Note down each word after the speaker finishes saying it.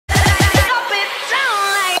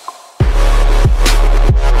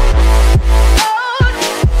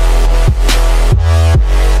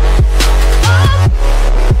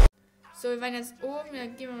wir waren jetzt oben,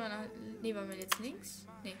 dann gehen wir mal nach... Nee, waren wir jetzt links?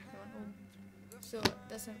 Nee, wir waren oben. So,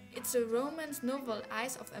 das ist... It's a romance novel,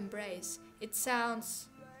 Eyes of Embrace. It sounds...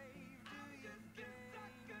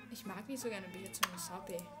 Ich mag nicht so gerne Bücher zu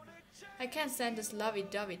Sabi. I can't stand this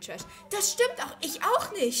lovey-dovey trash. Das stimmt auch, ich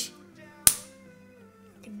auch nicht!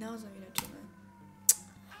 Genauso wie der Typ.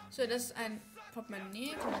 So, das ist ein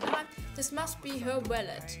Portemonnaie. This must be her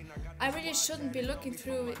wallet. I really shouldn't be looking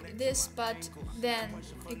through this, but then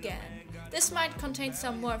again. This might contain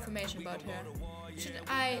some more information about her. Should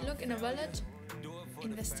I look in a wallet?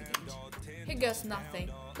 Investigate. Here goes nothing.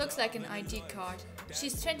 Looks like an ID card.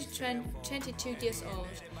 She's 22 years old.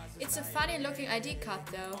 It's a funny looking ID card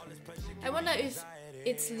though. I wonder if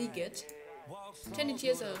it's legal. 20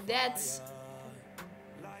 years old. That's...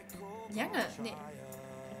 Junge, nee.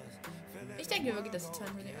 Ich denke wirklich, dass sie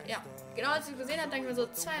 22 ist. Ja, genau als ich gesehen habe, denke ich mir so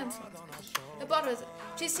 22. About her.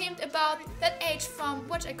 She seemed about that age from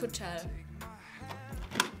what I could tell.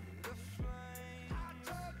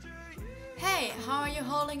 Hey, how are you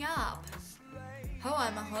holding up? How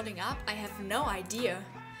am I holding up? I have no idea.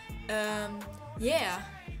 Yeah,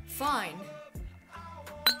 fine.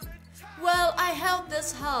 Well, I hope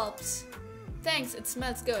this helps. Thanks, it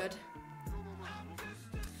smells good.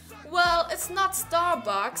 Well, it's not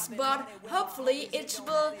Starbucks, but hopefully it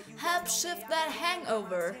will help shift that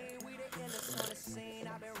hangover.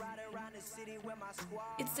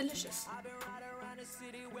 It's delicious.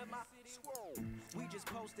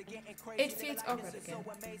 It feels awkward again.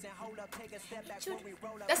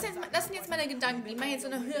 Das sind jetzt meine Gedanken. Ich mache jetzt so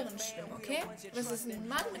eine höheren Stimme, okay? Das ist ein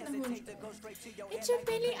Mann mit einer hohen Stimme. It should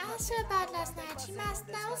really ask her about last night. She must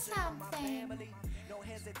know something.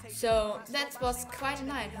 So, that was quite a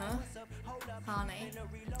night, huh? Honey.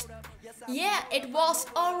 Yeah, it was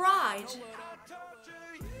alright.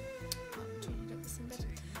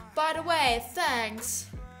 By the way, thanks.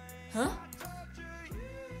 Huh?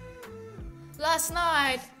 Last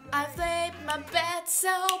night, I made my bed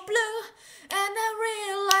so blue, and I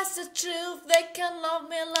realized the truth, they can love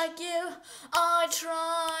me like you. I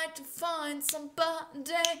tried to find somebody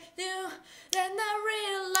new, then I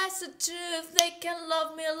realized the truth, they can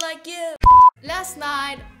love me like you. Last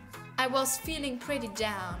night, I was feeling pretty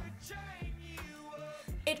down.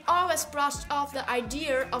 It always brushed off the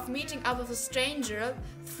idea of meeting up with a stranger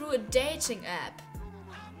through a dating app.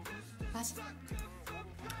 What?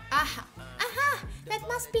 Aha, aha, that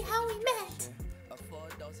must be how we met.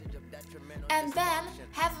 And then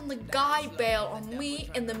having the guy bail on me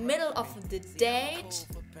in the middle of the date.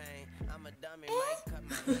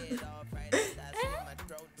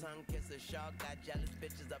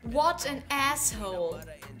 What an asshole.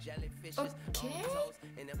 Okay,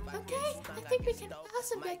 I think we can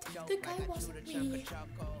also bet the guy wasn't me.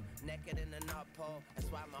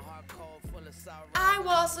 I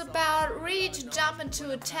was about ready to jump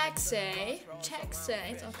into a taxi,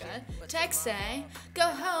 it's okay, taxi, go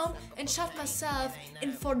home and shut myself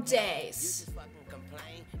in for days.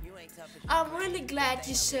 I'm really glad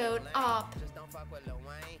you showed up.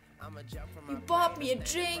 You bought me a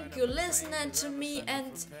drink, you listened to me,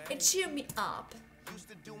 and it cheered me up.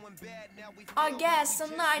 I guess the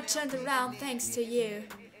night turned around thanks to you.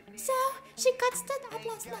 So, she got stood up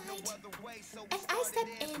last night, and I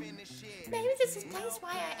stepped in. Maybe this explains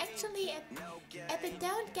why I actually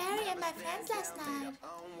abandoned Gary and my friends last night,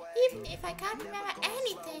 even if I can't remember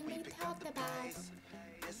anything we talked about.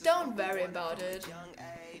 Don't worry about it.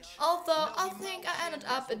 Although I think I ended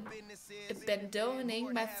up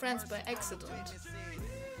abandoning my friends by accident.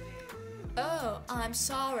 Oh, I'm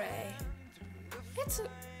sorry.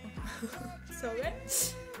 Sorry?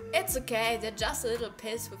 It's okay, they're just a little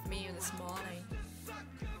pissed with me this morning.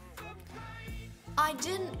 I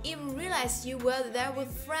didn't even realize you were there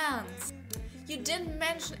with friends. You didn't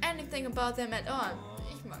mention anything about them at all.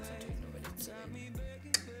 Ich mag's natürlich nur mit den.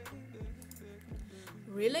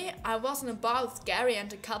 Really? I was in a bar with Gary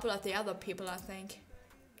and a couple of the other people, I think.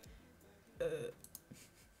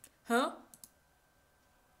 Huh?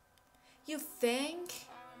 You think?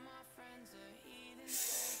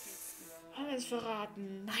 Alles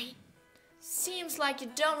verraten. Nein. Seems like you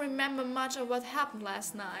don't remember much of what happened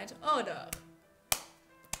last night, oder?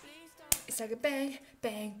 Ich sage bang,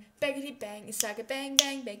 bang, bangity bang. Ich sage bang,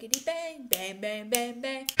 bang, bangity bang, bang, bang, bang,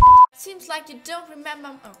 bang. Seems like you don't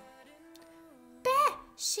remember. Oh. Bah,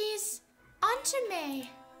 she's onto me.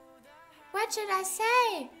 What should I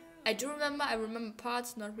say? I do remember. I remember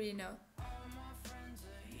parts, not really no.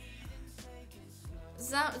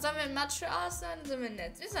 Sollen wir Macho aussehen? Sind wir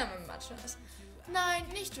nett? Wir sollen wir Macho aus. Nein,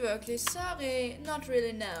 nicht wirklich. Sorry. Not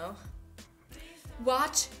really, no.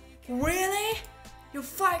 What? Really? You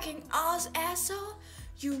fucking asshole?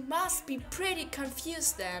 You must be pretty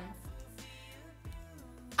confused then.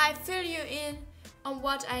 I fill you in on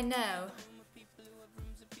what I know.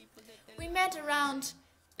 We met around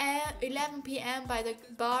 11 p.m. by the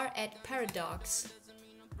bar at Paradox.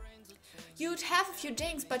 You'd have a few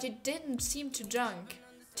drinks, but you didn't seem too drunk.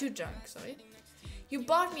 You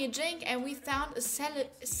bought me a drink and we found a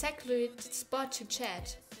secluded spot to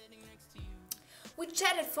chat. We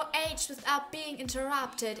chatted for ages without being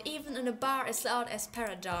interrupted, even in a bar as loud as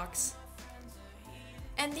Paradox.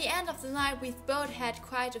 At the end of the night, we both had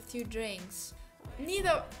quite a few drinks.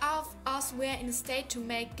 Neither of us were in a state to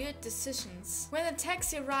make good decisions. When the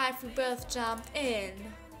taxi arrived, we both jumped in.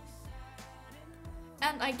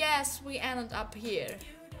 And I guess we ended up here.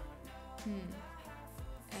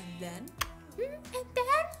 And then?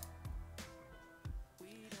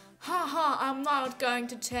 Haha, I'm not going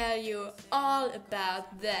to tell you all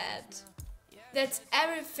about that. That's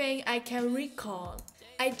everything I can recall.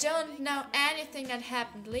 I don't know anything that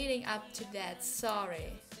happened leading up to that,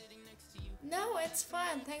 sorry. No, it's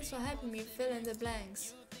fine, thanks for helping me fill in the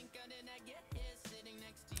blanks.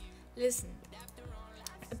 Listen,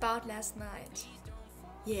 about last night.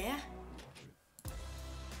 Yeah?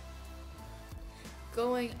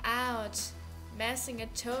 Going out, messing a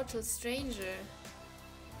total stranger,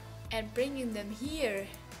 and bringing them here.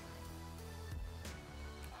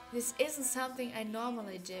 This isn't something I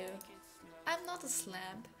normally do. I'm not a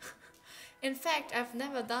slamp. In fact, I've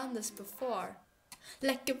never done this before.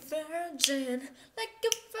 Like a virgin,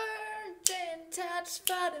 touched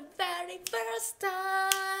for the very first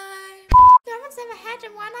time. No one's ever had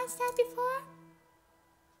a one night stand before?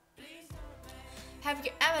 Have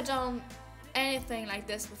you ever done anything like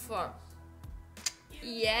this before?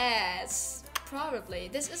 Yes, probably.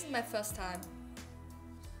 This isn't my first time.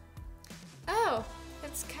 Oh,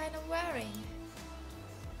 that's kind of worrying.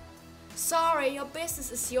 Sorry, your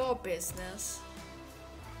business is your business.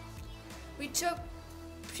 We took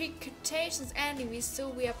precautions anyway, so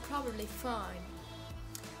we are probably fine.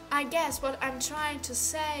 I guess what I'm trying to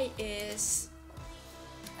say is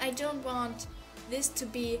I don't want this to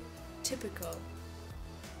be typical.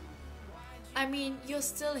 I mean, you're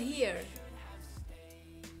still here.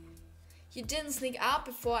 You didn't sneak out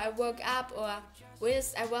before I woke up or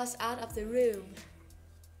whilst I was out of the room.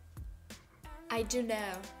 I do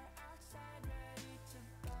know.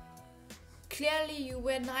 Clearly you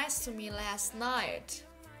were nice to me last night.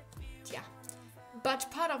 Yeah. But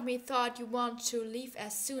part of me thought you wanted to leave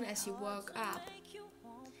as soon as you woke up.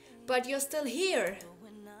 But you're still here.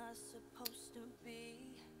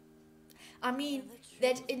 I mean,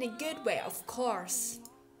 that in a good way, of course.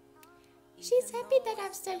 She's happy that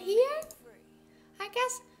I'm still here? I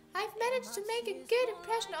guess I've managed to make a good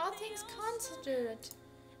impression, all things considered.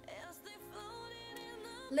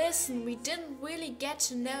 Listen, we didn't really get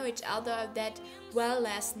to know each other that well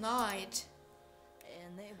last night.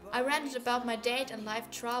 I ranted about my date and life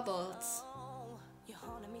troubles.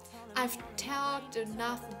 I've talked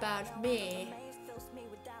enough about me.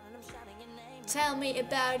 Tell me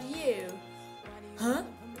about you. Huh?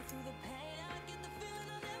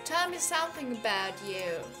 Tell me something about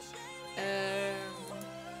you.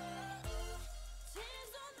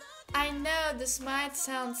 I know this might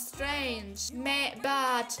sound strange,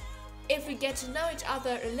 but if we get to know each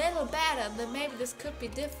other a little better, then maybe this could be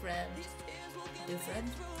different. Different?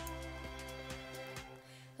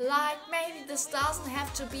 Like maybe this doesn't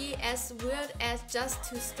have to be as weird as just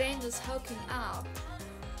two strangers hooking up.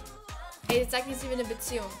 Ey, jetzt sag nicht, sie will eine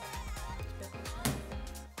Beziehung.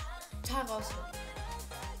 Total raus.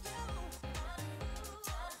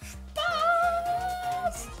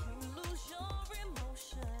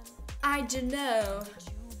 I don't know.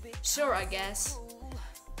 Sure, I guess.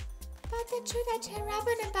 But then should I tell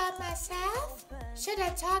Robin about myself? Should I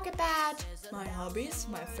talk about my hobbies,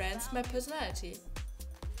 my friends, my personality?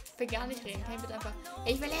 Ich will gar nicht reden, kann ich bitte einfach.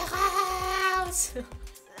 Ich will hier raus!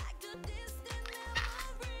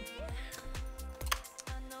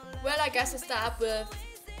 Well, I guess I'll start with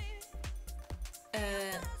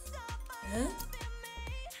huh?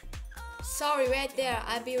 Sorry, right there.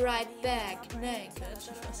 I'll be right back. Naked.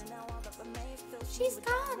 She's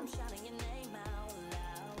gone.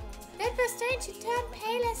 That was strange. She turned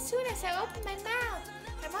pale as soon as I opened my mouth.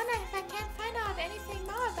 I wonder if I can find out anything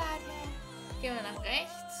more about her. Gehen wir nach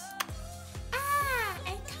rechts. Ah,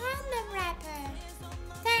 a condom wrapper.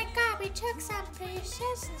 Thank God we took some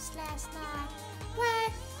precautions last night.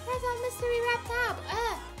 What? Where's our mystery wrapped up?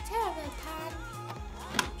 Terrible pun.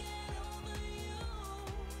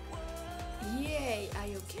 Yay, are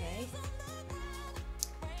you okay?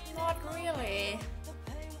 Not really.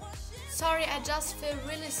 Sorry, I just feel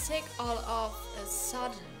really sick all of a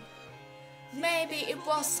sudden. Maybe it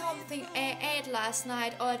was something I ate last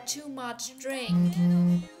night or too much drink.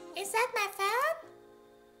 Is that my phone?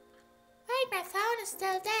 Wait, my phone is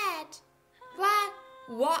still dead.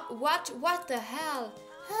 What the hell?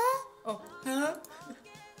 Huh? Oh, huh?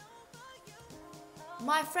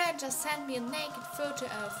 My friend just sent me a naked photo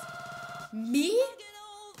of me?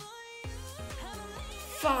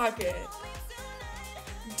 Fuck it.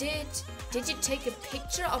 Did you take a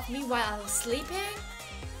picture of me while I was sleeping?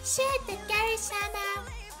 Shit, the Gary somehow.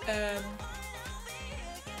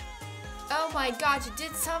 Oh my god, you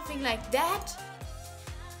did something like that?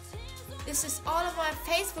 This is all of my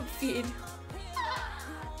Facebook feed.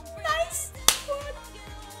 Nice. What?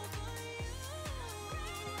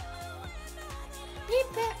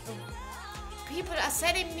 People are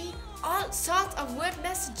sending me all sorts of weird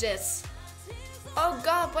messages. Oh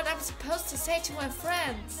god, what I'm supposed to say to my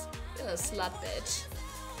friends? You're a slut bitch.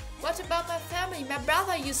 What about my family? My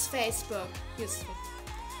brother used Facebook.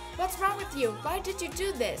 What's wrong with you? Why did you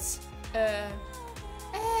do this? I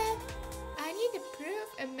need a proof,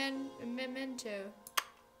 a memento.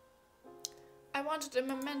 I wanted a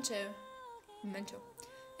memento. Memento.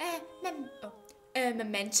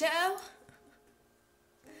 Memento?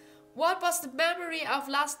 What was the memory of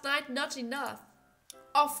last night not enough?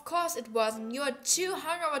 Of course it wasn't. You're too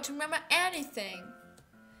hungover to remember anything.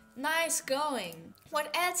 Nice going.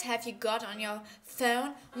 What else have you got on your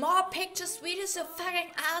phone? More pictures, videos, you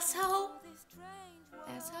fucking asshole?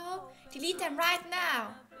 Asshole? Delete them right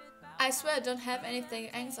now. I swear I don't have anything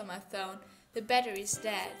else on my phone. The battery's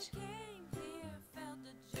dead.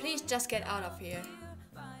 Please just get out of here.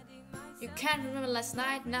 You can't remember last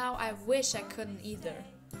night now. I wish I couldn't either.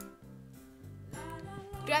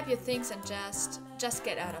 Grab your things and just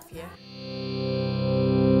get out of here.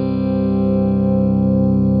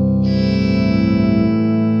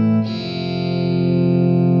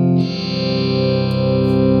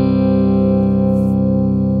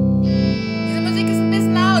 Diese Musik ist ein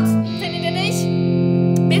bisschen laut, findet ihr nicht?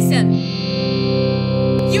 Ein bisschen.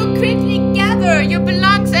 You quickly gather your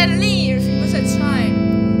belongings and leave. Ich muss jetzt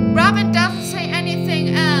schreien. Robin doesn't say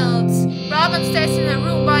anything else. Robin stays in her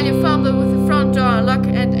room while you fumble with the front door, lock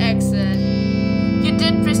and exit. You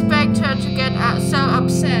didn't respect her to get so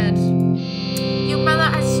upset. You mother,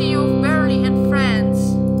 I see you barely in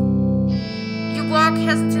France. You walk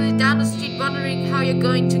hesitantly down the street wondering how you're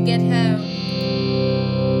going to get home.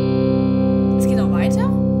 Es geht noch weiter?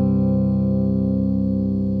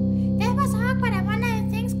 That was awkward. I wonder if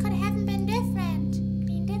things could have been different.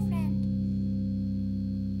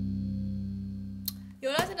 Jo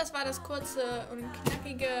Leute, das war das kurze und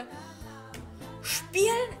knackige Spiel.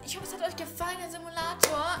 Ich hoffe, es hat euch gefallen, der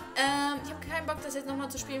Simulator. Ich habe keinen Bock, das jetzt nochmal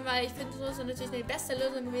zu spielen, weil ich finde, so ist natürlich die beste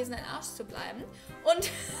Lösung gewesen, ein Arsch zu bleiben. Und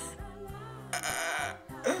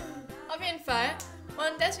auf jeden Fall.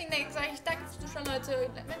 Und deswegen sage ich danke fürs Zuschauen, Leute.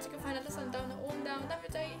 Wenn es euch gefallen hat, lasst einen Daumen nach oben da. Und dann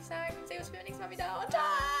würde ich sagen, sehen wir uns beim nächsten Mal wieder. Und